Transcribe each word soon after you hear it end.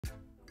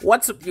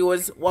What's up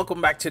viewers,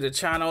 welcome back to the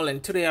channel,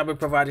 and today I'll be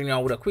providing you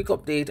with a quick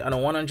update on a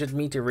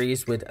 100-meter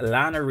race with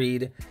Alana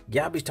Reid,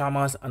 Gabby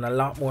Thomas and a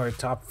lot more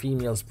top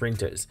female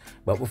sprinters.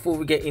 But before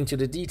we get into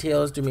the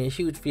details, do me a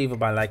huge favor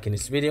by liking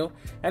this video,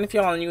 and if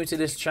you're all new to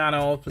this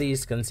channel,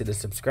 please consider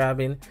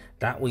subscribing.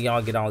 That way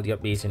y'all get all the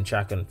updates in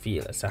track and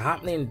field. So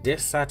happening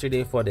this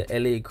Saturday for the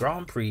LA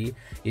Grand Prix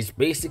is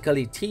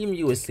basically Team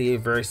USA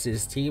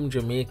versus Team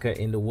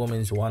Jamaica in the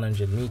women's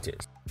 100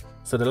 meters.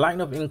 So the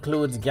lineup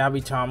includes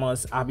Gabby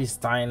Thomas, Abby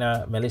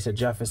Steiner, Melissa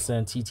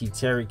Jefferson, TT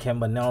Terry,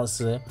 Kemba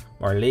Nelson,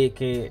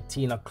 Marleke,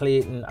 Tina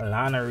Clayton,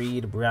 Alana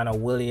Reid, Brianna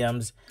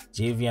Williams,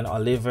 Javian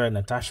Oliver,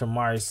 Natasha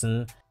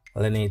Morrison,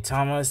 Lene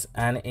Thomas,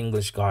 and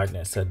English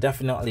Gardner. So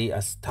definitely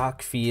a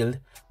stock field,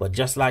 but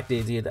just like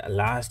they did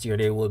last year,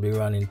 they will be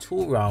running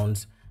 2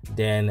 rounds.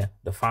 Then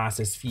the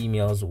fastest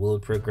females will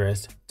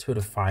progress to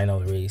the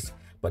final race.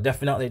 But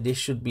definitely this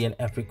should be an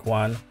epic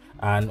one.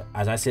 And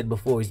as I said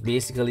before, it's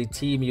basically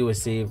Team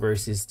USA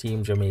versus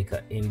Team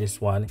Jamaica in this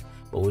one.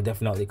 But we'll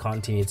definitely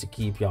continue to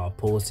keep y'all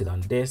posted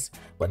on this.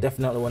 But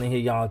definitely want to hear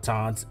y'all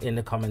thoughts in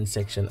the comment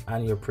section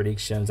and your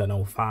predictions and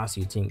how fast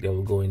you think they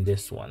will go in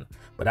this one.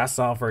 But that's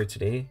all for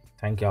today.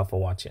 Thank y'all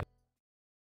for watching.